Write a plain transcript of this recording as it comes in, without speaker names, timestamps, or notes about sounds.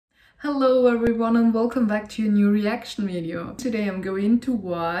Hello everyone and welcome back to a new reaction video. Today I'm going to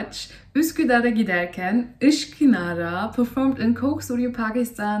watch Üsküdar'a giderken Ishq Kinara performed in Coke Studio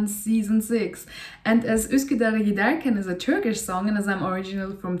Pakistan's season 6. And as Üsküdar'a giderken is a Turkish song and as I'm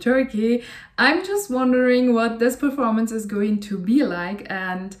originally from Turkey, I'm just wondering what this performance is going to be like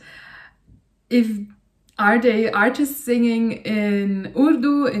and if are they artists singing in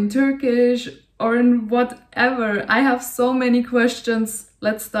Urdu, in Turkish, or in whatever. I have so many questions.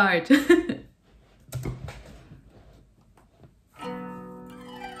 Let's start. The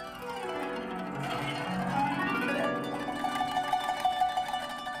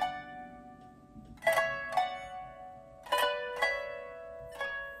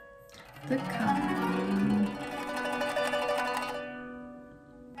coming.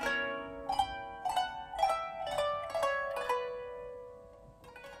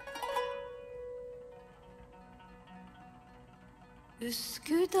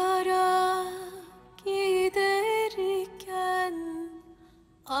 Üsküdar'a giderken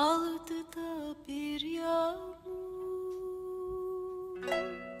aldı da bir yağmur.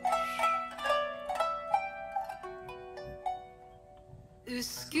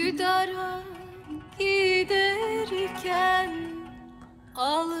 Üsküdar'a giderken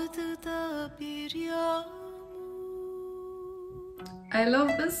aldı da bir yağmur. I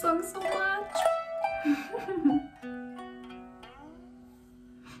love this song so much.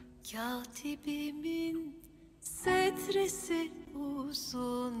 Katibimin setresi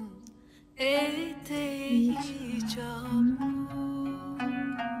uzun, eteği çamur.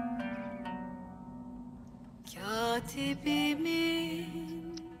 Katibimin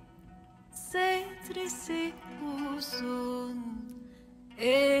setresi uzun,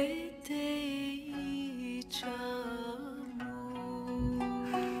 eteği çamur.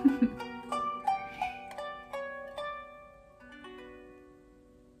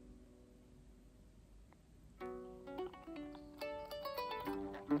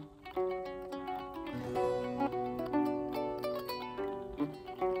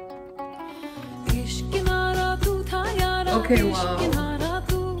 Okay, wow.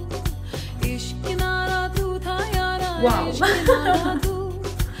 Wow.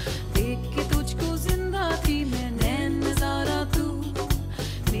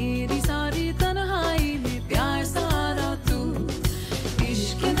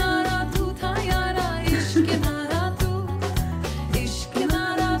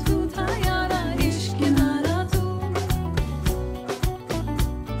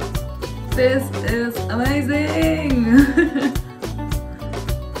 This is amazing!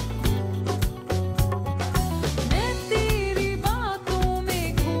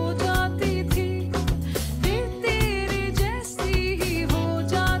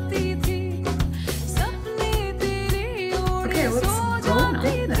 Okay, what's going on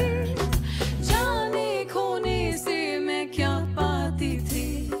there?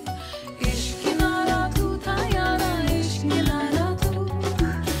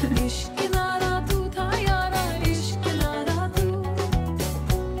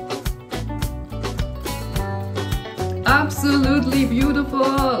 Absolutely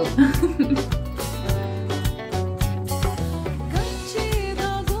beautiful!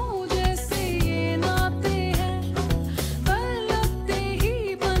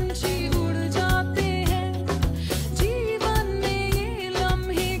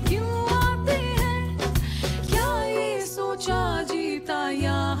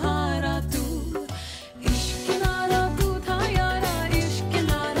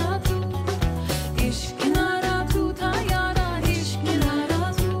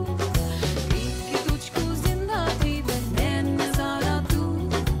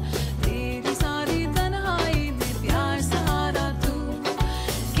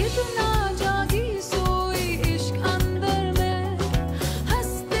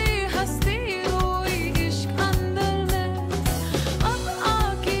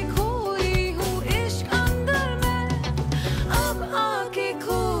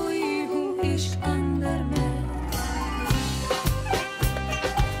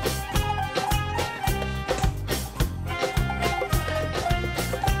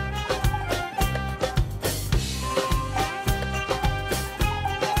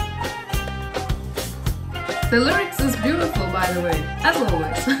 The lyrics is beautiful, by the way, as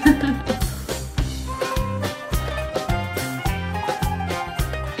always.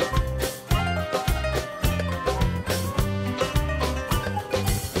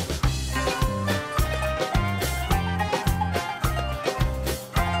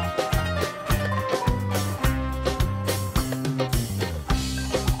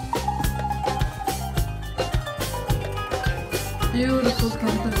 Beautiful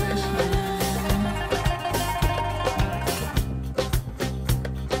composition.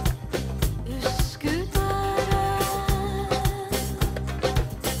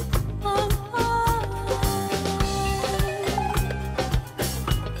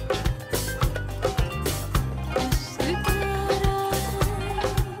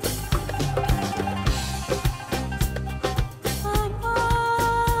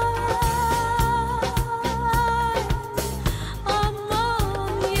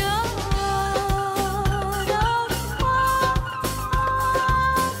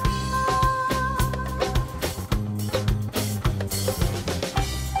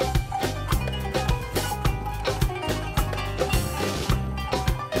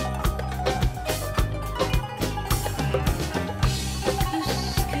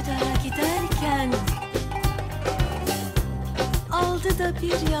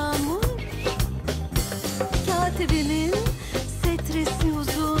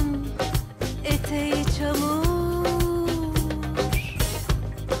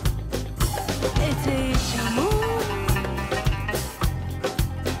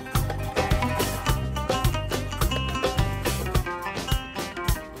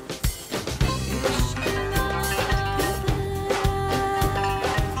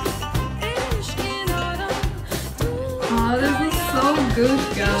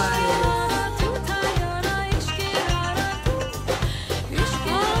 good, guys.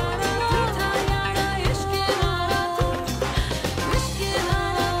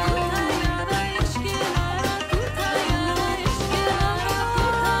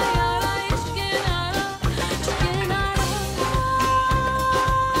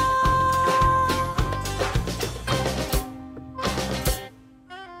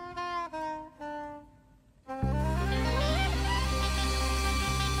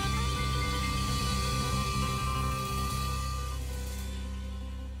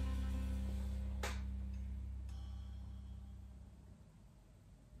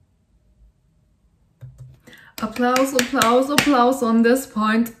 Applause, applause, applause on this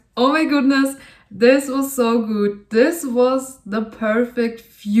point. Oh my goodness, this was so good. This was the perfect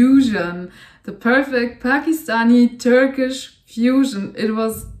fusion. The perfect Pakistani Turkish fusion. It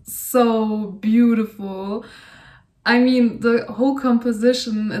was so beautiful. I mean, the whole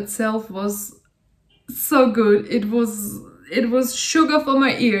composition itself was so good. It was sugar for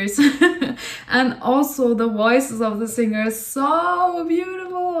my ears. And also the voices of the singers, so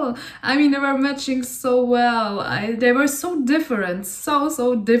beautiful. I mean, they were matching so well. They were so different,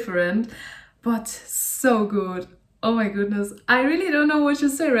 so different, but so good. Oh my goodness, I really don't know what to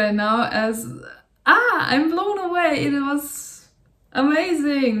say right now, as I'm blown away. It was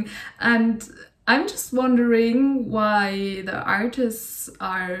amazing. And I'm just wondering why the artists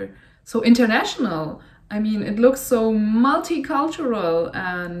are so international. I mean, it looks so multicultural,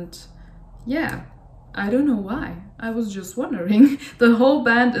 and yeah, I don't know why. I was just wondering. The whole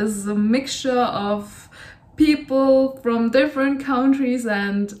band is a mixture of people from different countries,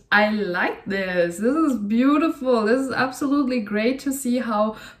 and I like this. This is beautiful. This is absolutely great to see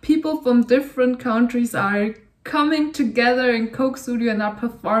how people from different countries are coming together in Coke Studio and are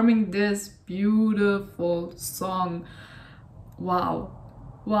performing this beautiful song. Wow.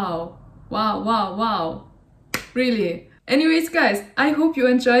 Wow. Wow, wow, wow. Really. Anyways, guys, I hope you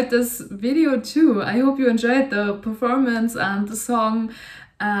enjoyed this video too. I hope you enjoyed the performance and the song.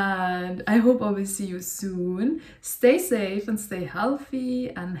 And I hope I will see you soon. Stay safe and stay healthy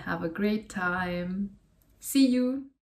and have a great time. See you.